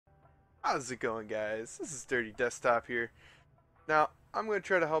How's it going, guys? This is Dirty Desktop here. Now, I'm going to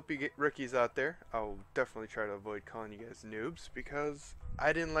try to help you get rookies out there. I'll definitely try to avoid calling you guys noobs because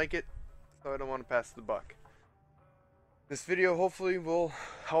I didn't like it, so I don't want to pass the buck. This video hopefully will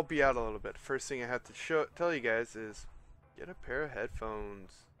help you out a little bit. First thing I have to tell you guys is get a pair of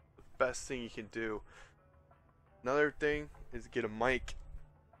headphones. The best thing you can do. Another thing is get a mic.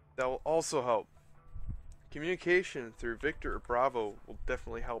 That will also help. Communication through Victor or Bravo will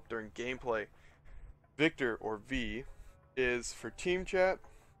definitely help during gameplay. Victor, or V, is for team chat,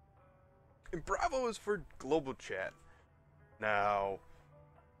 and Bravo is for global chat. Now,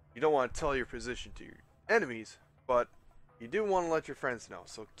 you don't want to tell your position to your enemies, but you do want to let your friends know,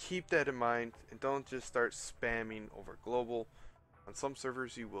 so keep that in mind, and don't just start spamming over global. On some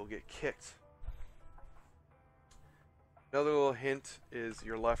servers, you will get kicked. Another little hint is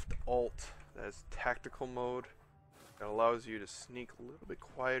your left alt. That is tactical mode. That allows you to sneak a little bit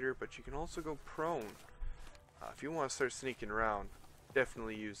quieter, but you can also go prone. If you want to start sneaking around,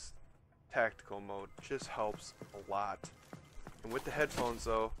 definitely use tactical mode. It just helps a lot. And with the headphones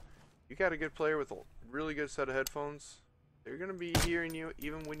though, you got a good player with a really good set of headphones, they're going to be hearing you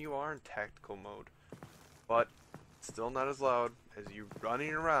even when you are in tactical mode. But still not as loud as you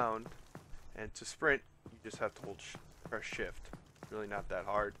running around, and to sprint, you just have to press shift. Really not that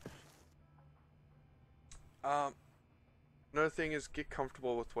hard. Another thing is get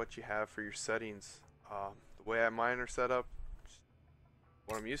comfortable with what you have for your settings. The way mine are set up,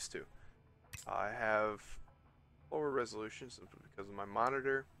 what I'm used to. I have lower resolution simply because of my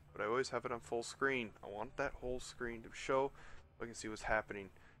monitor, but I always have it on full screen. I want that whole screen to show so I can see what's happening.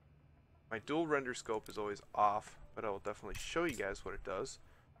 My dual render scope is always off, but I will definitely show you guys what it does.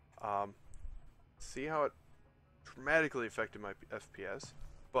 See how it dramatically affected my FPS,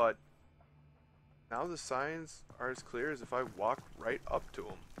 but now the signs are as clear as if I walk right up to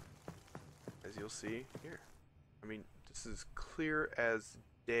them, as you'll see here. I mean, this is clear as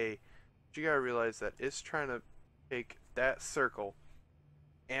day. But you gotta realize that it's trying to take that circle,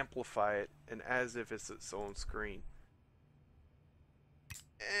 amplify it, and as if it's its own screen.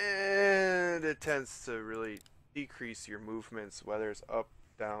 And it tends to really decrease your movements, whether it's up,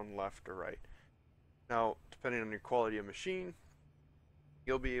 down, left, or right. Now, depending on your quality of machine,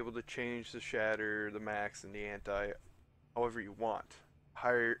 you'll be able to change the shatter, the max, and the anti however you want.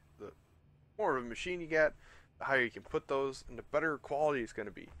 The more of a machine you get, the higher you can put those, and the better quality is going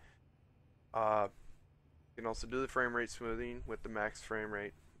to be. You can also do the frame rate smoothing with the max frame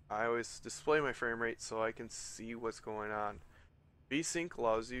rate. I always display my frame rate so I can see what's going on. VSync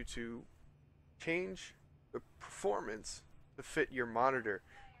allows you to change the performance to fit your monitor.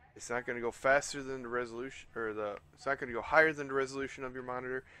 It's not going to go faster than the resolution, it's not going to go higher than the resolution of your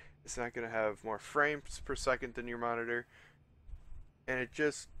monitor. It's not going to have more frames per second than your monitor, and it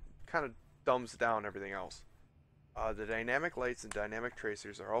just kind of dumbs down everything else. The dynamic lights and dynamic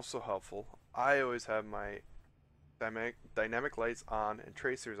tracers are also helpful. I always have my dynamic lights on and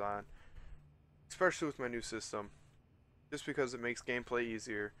tracers on, especially with my new system, just because it makes gameplay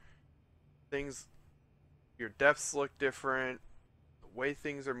easier. Your depths look different. Way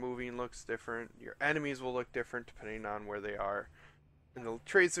things are moving looks different. Your enemies will look different depending on where they are. And the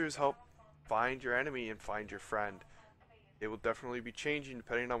tracers help find your enemy and find your friend. They will definitely be changing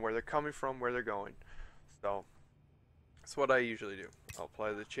depending on where they're coming from, where they're going. So, that's what I usually do. I'll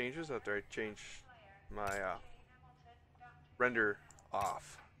apply the changes after I change my render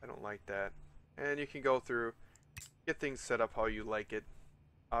off. I don't like that. And you can go through, get things set up how you like it.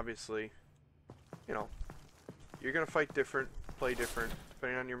 Obviously, you know, you're going to fight different, play different,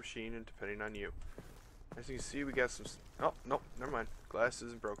 depending on your machine and depending on you. As you can see, we got some... Oh, nope, never mind. Glass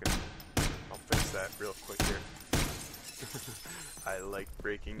isn't broken. I'll fix that real quick here. I like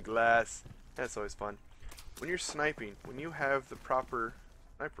breaking glass. That's always fun. When you're sniping, when you have the proper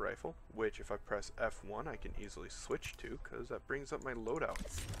sniper rifle, which if I press F1 I can easily switch to, because that brings up my loadout.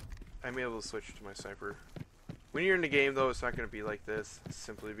 I'm able to switch to my sniper. When you're in the game though, it's not going to be like this,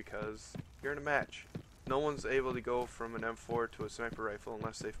 simply because you're in a match. No one's able to go from an M4 to a sniper rifle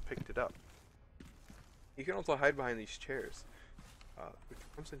unless they've picked it up. You can also hide behind these chairs, which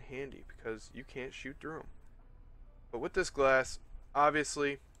comes in handy because you can't shoot through them. But with this glass,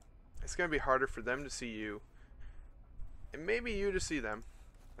 obviously, it's going to be harder for them to see you, and maybe you to see them.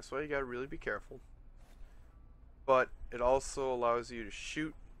 That's why you got to really be careful. But it also allows you to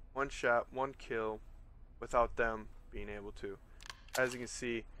shoot one shot, one kill, without them being able to. As you can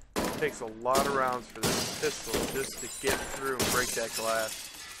see, it takes a lot of rounds for this pistol just to get through and break that glass.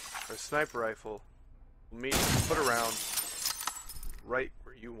 Or a sniper rifle will meet and put around right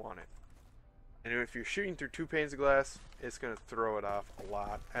where you want it. And if you're shooting through 2 panes of glass, it's going to throw it off a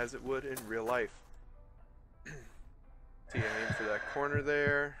lot, as it would in real life. See, I aim for that corner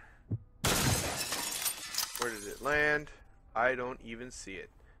there. Where did it land? I don't even see it.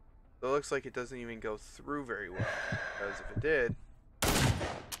 So it looks like it doesn't even go through very well. Because if it did,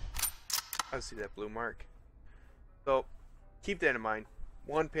 I would see that blue mark. So keep that in mind.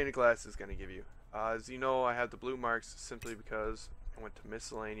 1 pane of glass is going to give you. As you know, I have the blue marks simply because I went to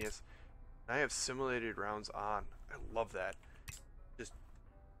miscellaneous. I have simulated rounds on. I love that. Just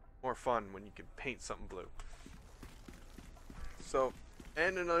more fun when you can paint something blue. So,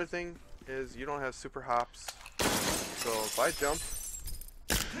 and another thing is you don't have super hops. So if I jump,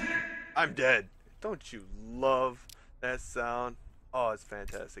 I'm dead. Don't you love that sound? Oh, it's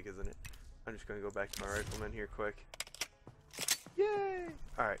fantastic, isn't it? I'm just going to go back to my rifleman here quick. Yay!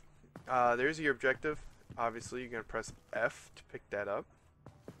 Alright. There's your objective. Obviously, you're going to press F to pick that up.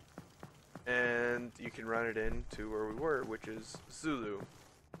 And you can run it into where we were, which is Zulu.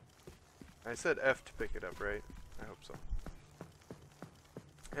 I said F to pick it up, right? I hope so.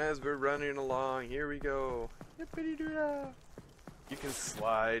 As we're running along, here we go. Yippity-doo-dah! You can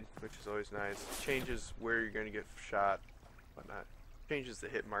slide, which is always nice. Changes where you're going to get shot, whatnot. Changes the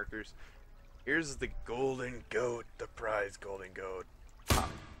hit markers. Here's the golden goat, the prize golden goat. Pop.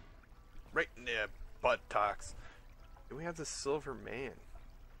 Right in the buttocks. Then we have the silver man,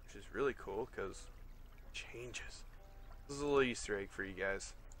 which is really cool because it changes. This is a little Easter egg for you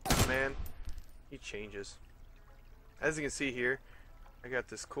guys. Man, he changes. As you can see here, I got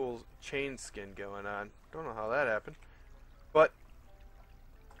this cool chain skin going on. Don't know how that happened. But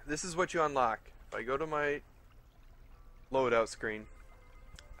this is what you unlock. If I go to my loadout screen,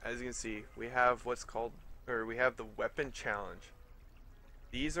 as you can see, we have what's called, or we have the weapon challenge.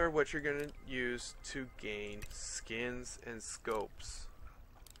 These are what you're going to use to gain skins and scopes.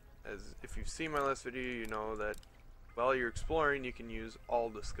 As if you've seen my last video, you know that while you're exploring, you can use all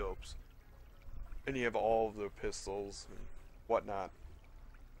the scopes. And you have all of the pistols and whatnot.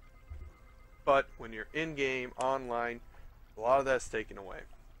 But when you're in-game, online, a lot of that's taken away.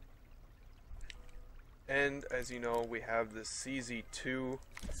 And as you know, we have the CZ2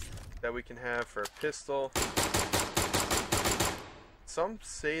 that we can have for a pistol. Some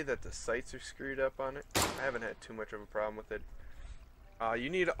say that the sights are screwed up on it. I haven't had too much of a problem with it. You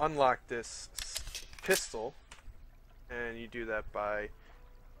need to unlock this pistol, and you do that by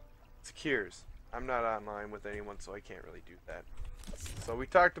secures. I'm not online with anyone, so I can't really do that. So we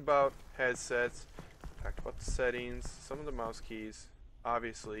talked about headsets, talked about the settings, some of the mouse keys.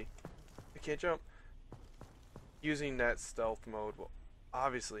 Obviously, I can't jump. Using that stealth mode will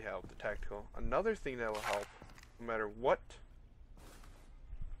obviously help the tactical. Another thing that will help, no matter what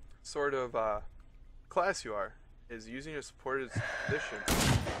sort of class you are, is using a supported position.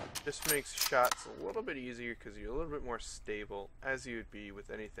 Just makes shots a little bit easier because you're a little bit more stable, as you would be with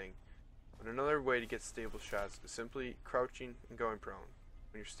anything. But another way to get stable shots is simply crouching and going prone.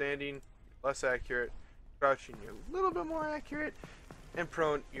 When you're standing, you're less accurate. Crouching, you're a little bit more accurate. And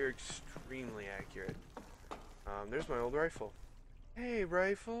prone, you're extremely accurate. There's my old rifle. Hey,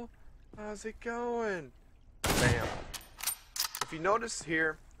 rifle. How's it going? Bam. If you notice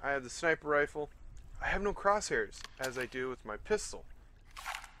here, I have the sniper rifle. I have no crosshairs, as I do with my pistol.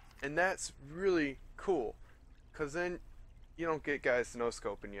 And that's really cool, because then you don't get guys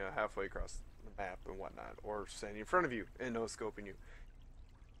no-scoping you halfway across the map and whatnot, or standing in front of you and no-scoping you.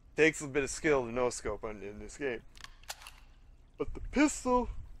 Takes a bit of skill to no-scope in this game. But the pistol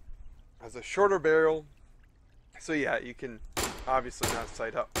has a shorter barrel, so yeah, you can obviously not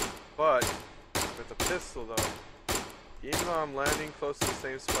sight up. But with the pistol though, even though I'm landing close to the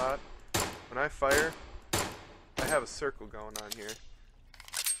same spot, when I fire, I have a circle going on here.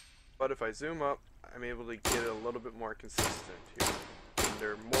 But if I zoom up, I'm able to get it a little bit more consistent here. And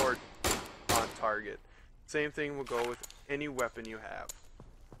they're more on target. Same thing will go with any weapon you have.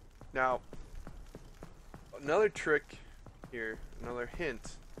 Now, another trick here, another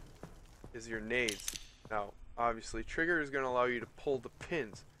hint, is your nades. Now, obviously, trigger is going to allow you to pull the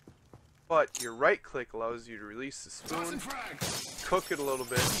pins. But your right click allows you to release the spoon, cook it a little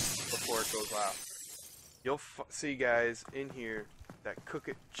bit before it goes off. You'll see guys in here that cook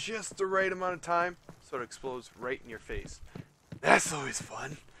it just the right amount of time so it explodes right in your face. That's always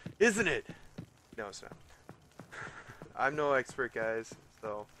fun, isn't it? No, it's not. I'm no expert, guys,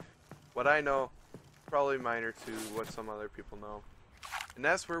 so what I know, probably minor to what some other people know. And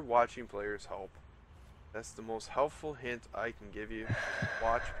that's where watching players help. That's the most helpful hint I can give you.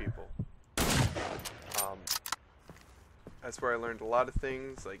 Watch people. That's where I learned a lot of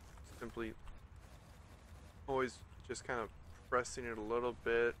things, like simply always just kind of pressing it a little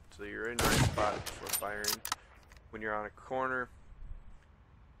bit so you're in the right spot before firing when you're on a corner.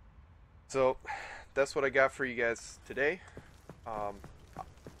 So that's what I got for you guys today.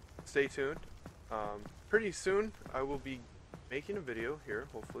 Stay tuned. Pretty soon I will be making a video here,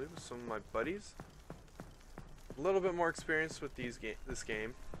 hopefully, with some of my buddies. A little bit more experience with this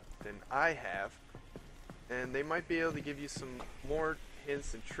game than I have, and they might be able to give you some more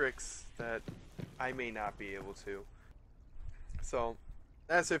hints and tricks that I may not be able to. So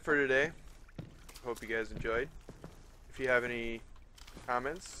that's it for today. Hope you guys enjoyed. If you have any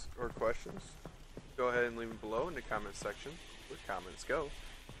comments or questions, go ahead and leave them below in the comment section where comments go.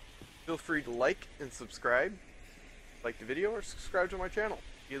 Feel free to like and subscribe. Like the video or subscribe to my channel.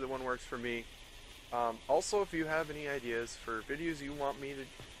 Either one works for me. Also, if you have any ideas for videos you want me to,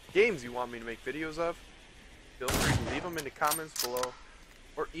 games you want me to make videos of, feel free to leave them in the comments below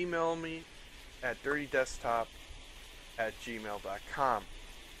or email me at dirtydesktop@gmail.com.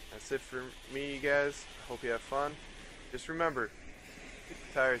 That's it for me, you guys. Hope you have fun. Just remember, kick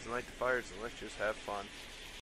the tires and light the fires, and let's just have fun.